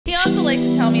also likes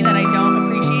to tell me that I don't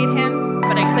appreciate him,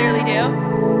 but I clearly do.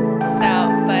 So,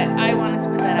 but I wanted to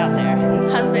put that out there.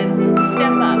 Husbands,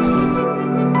 step up.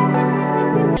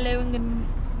 Hello and good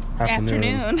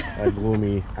afternoon. A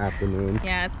gloomy afternoon.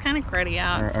 Yeah, it's kind of cruddy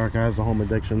out. Erica has a home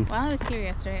addiction. While I was here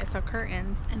yesterday, I saw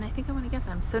curtains, and I think I want to get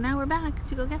them. So now we're back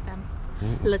to go get them.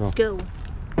 Let's go.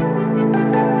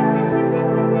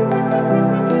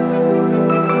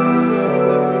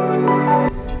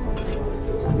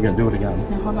 You're gonna do it again.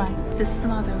 No, hold on. This is the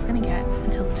vase I was gonna get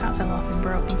until the top fell off and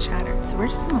broke and shattered. So we're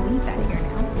just gonna leave that here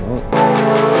now.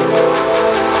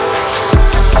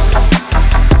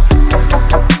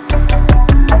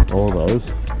 Oh. All those?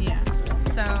 Yeah.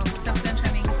 So I was gonna try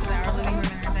to make it so that our living room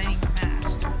and our dining room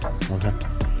matched. Okay.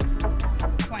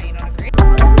 Why, you don't agree?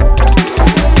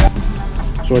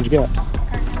 So what'd you get?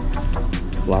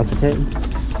 Curtains. Lots of curtains?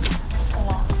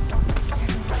 Lots.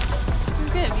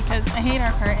 It's good because I hate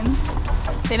our curtains.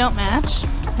 They don't match.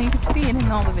 You can see it in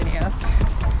all the videos.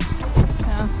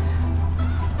 So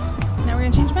now we're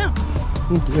gonna change them out.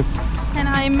 And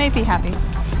I may be happy.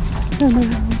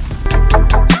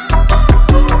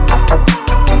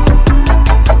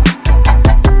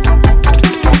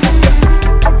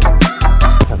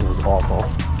 That was awful.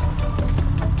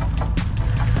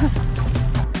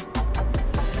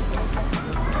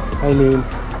 I mean,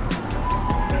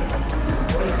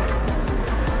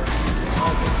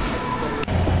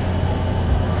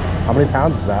 how many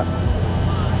pounds is that?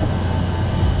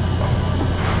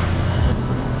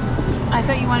 I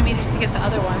thought you wanted me just to get the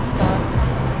other one. So.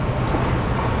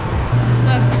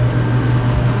 Look.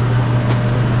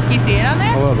 You see it on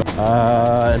there? A little bit.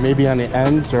 It may be on the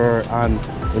ends or on,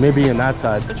 it may be in that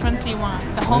side. Which ones do you want?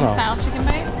 The home style chicken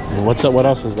bite? What's up? What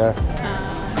else is there? I don't know.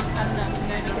 I'm gonna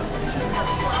make a decision.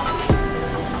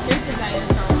 Here's the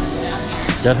dinosaur one down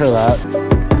here. Get her that.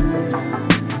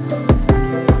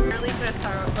 Really could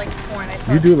have like sworn I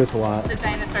saw You do this a lot. the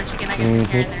dinosaur chicken nuggets in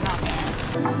here and they're not there.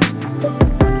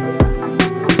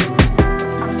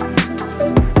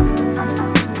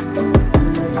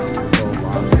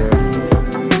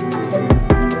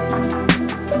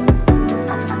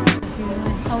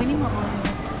 Oh, we need more oil.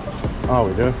 Oh,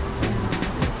 we do?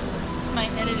 It's my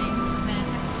editing snack.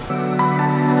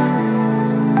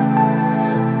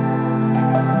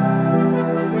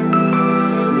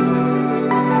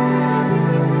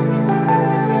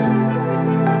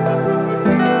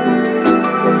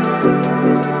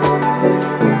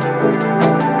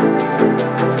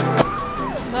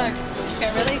 Look, she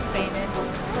got really excited.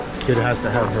 Kid has to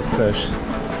have her fish.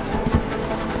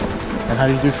 And how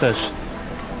do you do fish?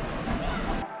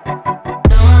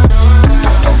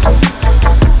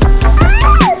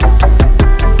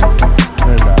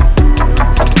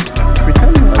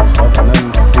 Pretend you like stuff and then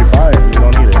we buy it and you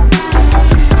don't eat it.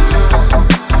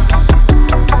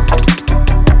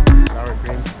 Sour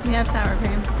cream. Yeah, sour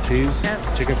cream. Cheese. Yep.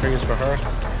 Chicken fingers for her.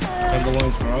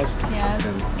 Tenderloins for us. Yeah.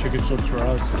 And chicken strips for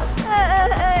us.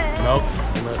 Milk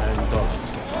and donuts.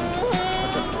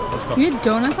 That's it. Let's go. You had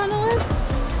donuts on the list?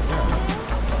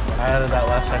 I added that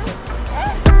last second.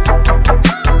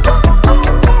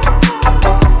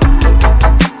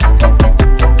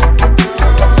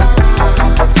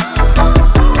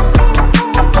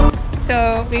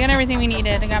 So we got everything we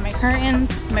needed. I got my curtains.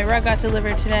 My rug got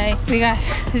delivered today. We got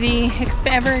the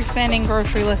ever-expanding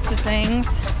grocery list of things.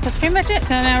 That's pretty much it.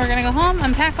 So now we're gonna go home,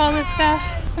 unpack all this stuff.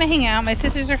 I'm gonna hang out. My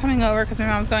sisters are coming over because my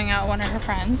mom's going out with one of her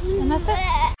friends. And that's it.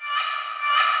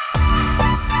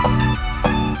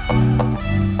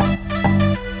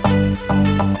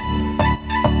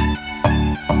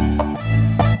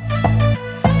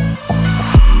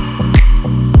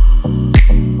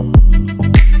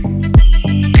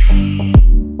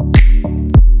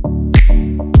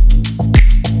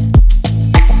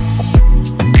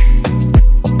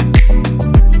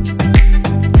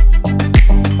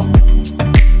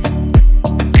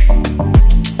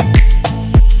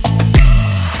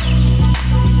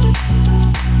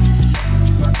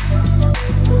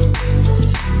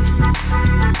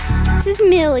 This is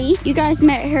Millie. You guys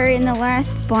met her in the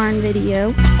last barn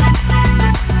video.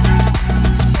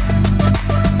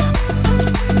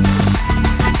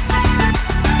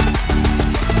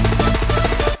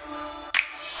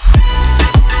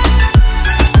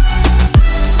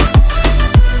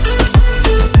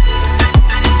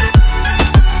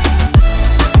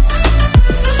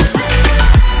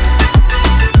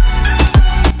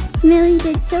 Millie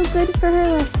did so good for her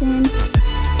lesson.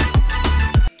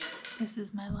 This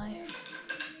is my life.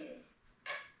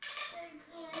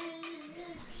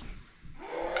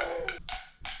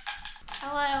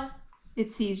 Hello.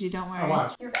 It sees you, don't worry.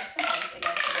 Watch. Your best defense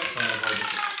against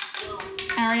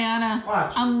addiction. Ariana,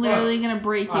 Watch. I'm literally gonna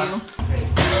break you. Okay.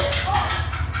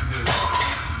 Dude.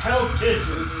 Hell's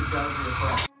Kitchen. This is gonna be a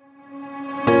problem.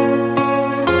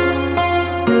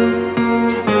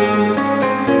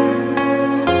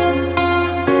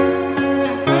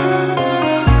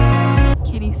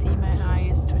 Can you see my eye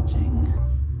is twitching?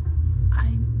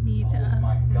 I need a. Oh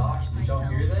my gosh, did y'all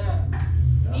hear that?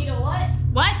 Need a what?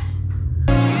 What?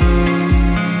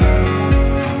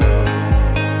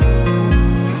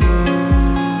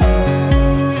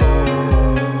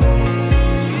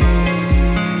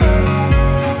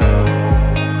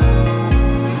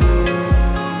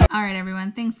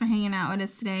 Thanks for hanging out with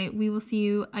us today. We will see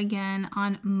you again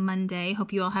on Monday.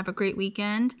 Hope you all have a great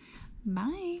weekend.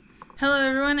 Bye. Hello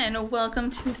everyone and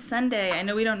welcome to Sunday. I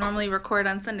know we don't normally record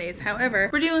on Sundays. However,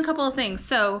 we're doing a couple of things.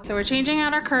 So we're changing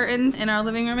out our curtains in our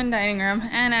living room and dining room.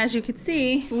 And as you can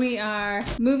see, we are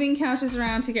moving couches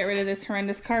around to get rid of this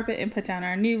horrendous carpet and put down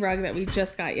our new rug that we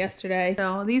just got yesterday.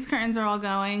 So these curtains are all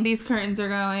going. These curtains are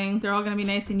going. They're all gonna be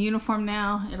nice and uniform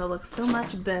now. It'll look so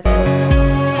much better.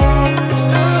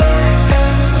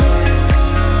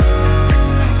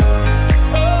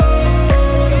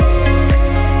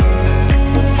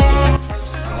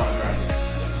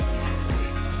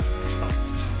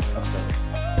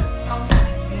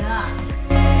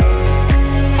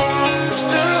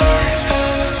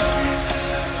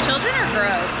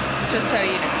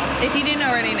 If you didn't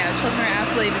already know, children are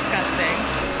absolutely disgusting.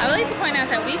 I would like to point out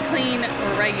that we clean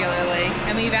regularly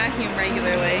and we vacuum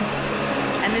regularly.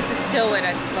 And this is still what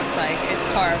it looks like.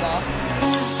 It's horrible.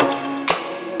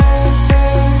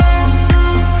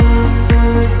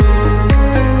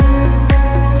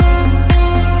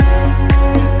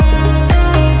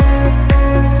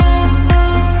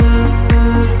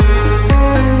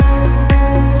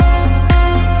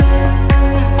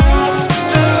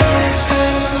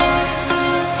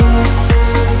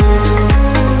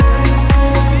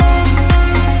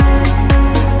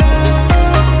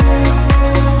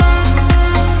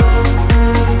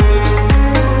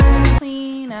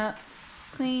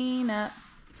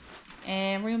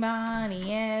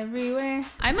 Everybody, everywhere.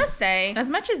 I must say, as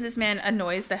much as this man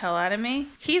annoys the hell out of me,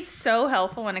 he's so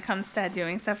helpful when it comes to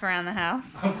doing stuff around the house.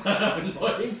 I'm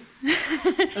annoying.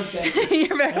 Okay.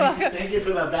 You're very welcome. Thank you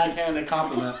for that backhanded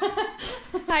compliment.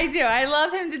 I do. I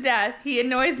love him to death. He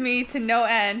annoys me to no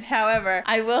end. However,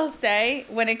 I will say,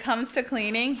 when it comes to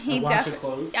cleaning, he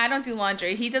definitely. I don't do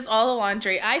laundry. He does all the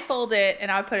laundry. I fold it and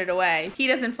I put it away. He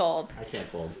doesn't fold. I can't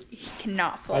fold. He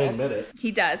cannot fold. I admit it.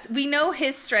 He does. We know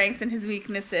his strengths and his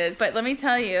weaknesses, but let me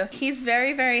tell you, he's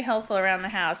very, very helpful around the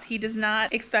house. He does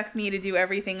not expect me to do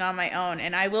everything on my own,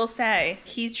 and I will say,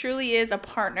 he truly is a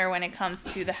partner when it comes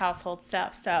to the household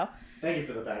stuff, so. Thank you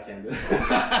for the backhanded.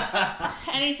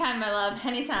 Anytime, my love.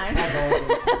 Anytime.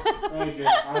 Thank you.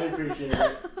 I appreciate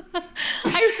it.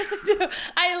 I really do.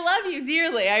 I love you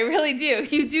dearly. I really do.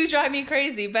 You do drive me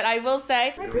crazy, but I will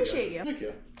say, I appreciate you. Thank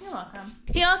you. You're welcome.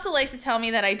 He also likes to tell me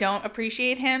that I don't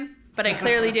appreciate him, but I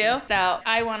clearly do. So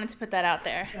I wanted to put that out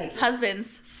there.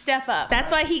 Husbands, step up.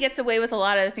 That's why he gets away with a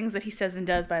lot of the things that he says and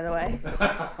does, by the way.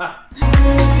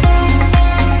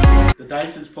 The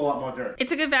Dysons pull out more dirt.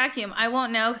 It's a good vacuum. I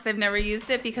won't know because I've never used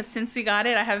it, because since we got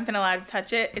it, I haven't been allowed to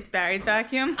touch it. It's Barry's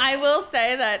vacuum. I will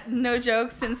say that, no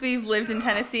joke, since we've lived in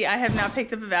Tennessee, I have not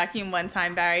picked up a vacuum one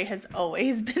time. Barry has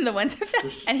always been the one to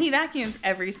vacuum. And he vacuums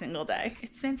every single day.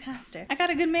 It's fantastic. I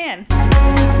got a good man.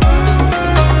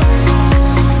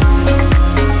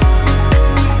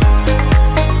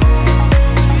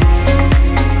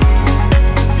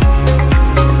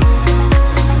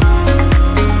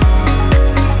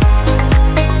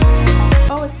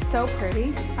 So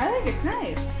pretty. I think it's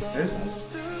nice. It is nice.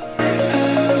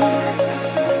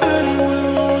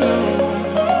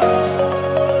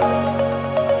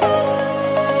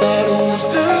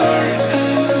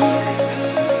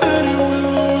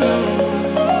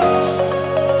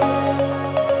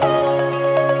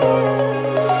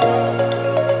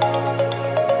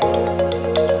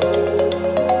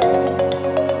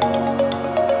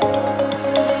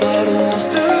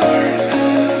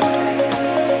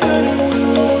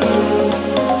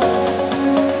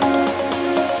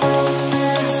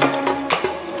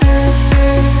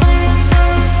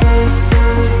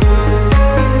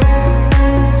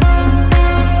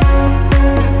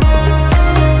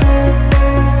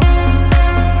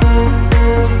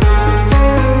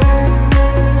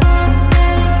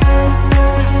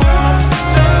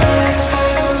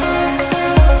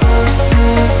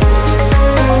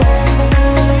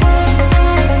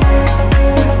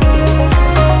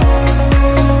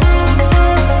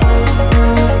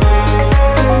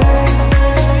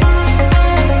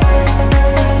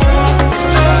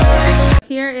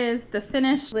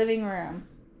 living room.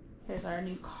 There's our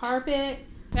new carpet.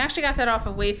 We actually got that off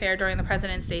of Wayfair during the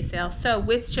President's Day sale. So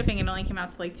with shipping, it only came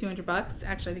out to like 200 bucks.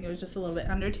 Actually, I think it was just a little bit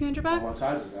under 200 bucks. What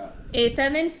size is that? It's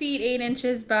 7 feet 8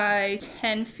 inches by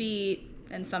 10 feet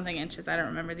and something inches. I don't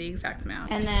remember the exact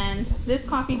amount. And then this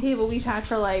coffee table we've had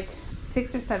for like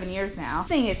 6 or 7 years now. This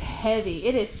thing is heavy.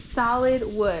 It is solid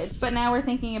wood. But now we're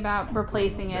thinking about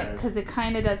replacing it because it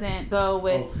kind of doesn't go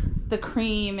with the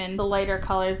cream and the lighter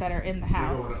colors that are in the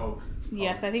house.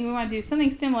 Yes, I think we want to do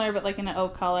something similar, but like in an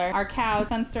oak color. Our couch,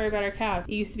 fun story about our couch,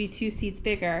 it used to be 2 seats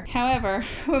bigger. However,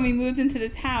 when we moved into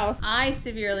this house, I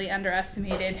severely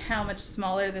underestimated how much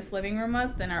smaller this living room was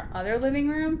than our other living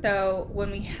room. So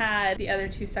when we had the other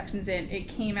 2 sections in, it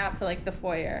came out to like the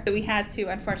foyer. So we had to,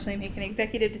 unfortunately, make an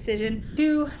executive decision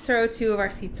to throw 2 of our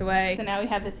seats away. So now we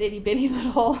have this itty bitty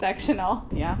little sectional.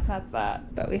 Yeah, that's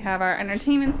that. But we have our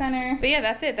entertainment center. But yeah,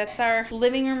 that's it. That's our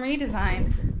living room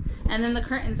redesign. And then the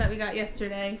curtains that we got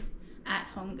yesterday at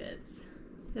Home Goods.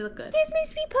 They look good. There's my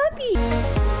sweet puppy.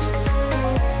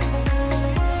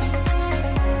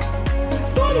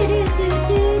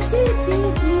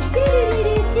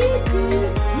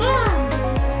 Mom.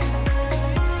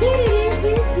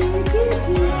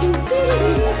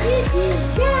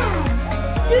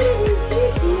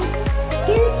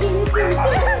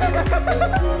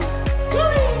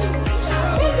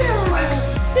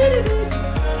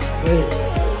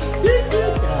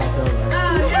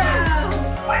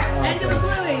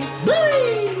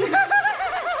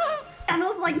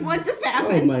 What's the sound?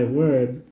 Oh my word.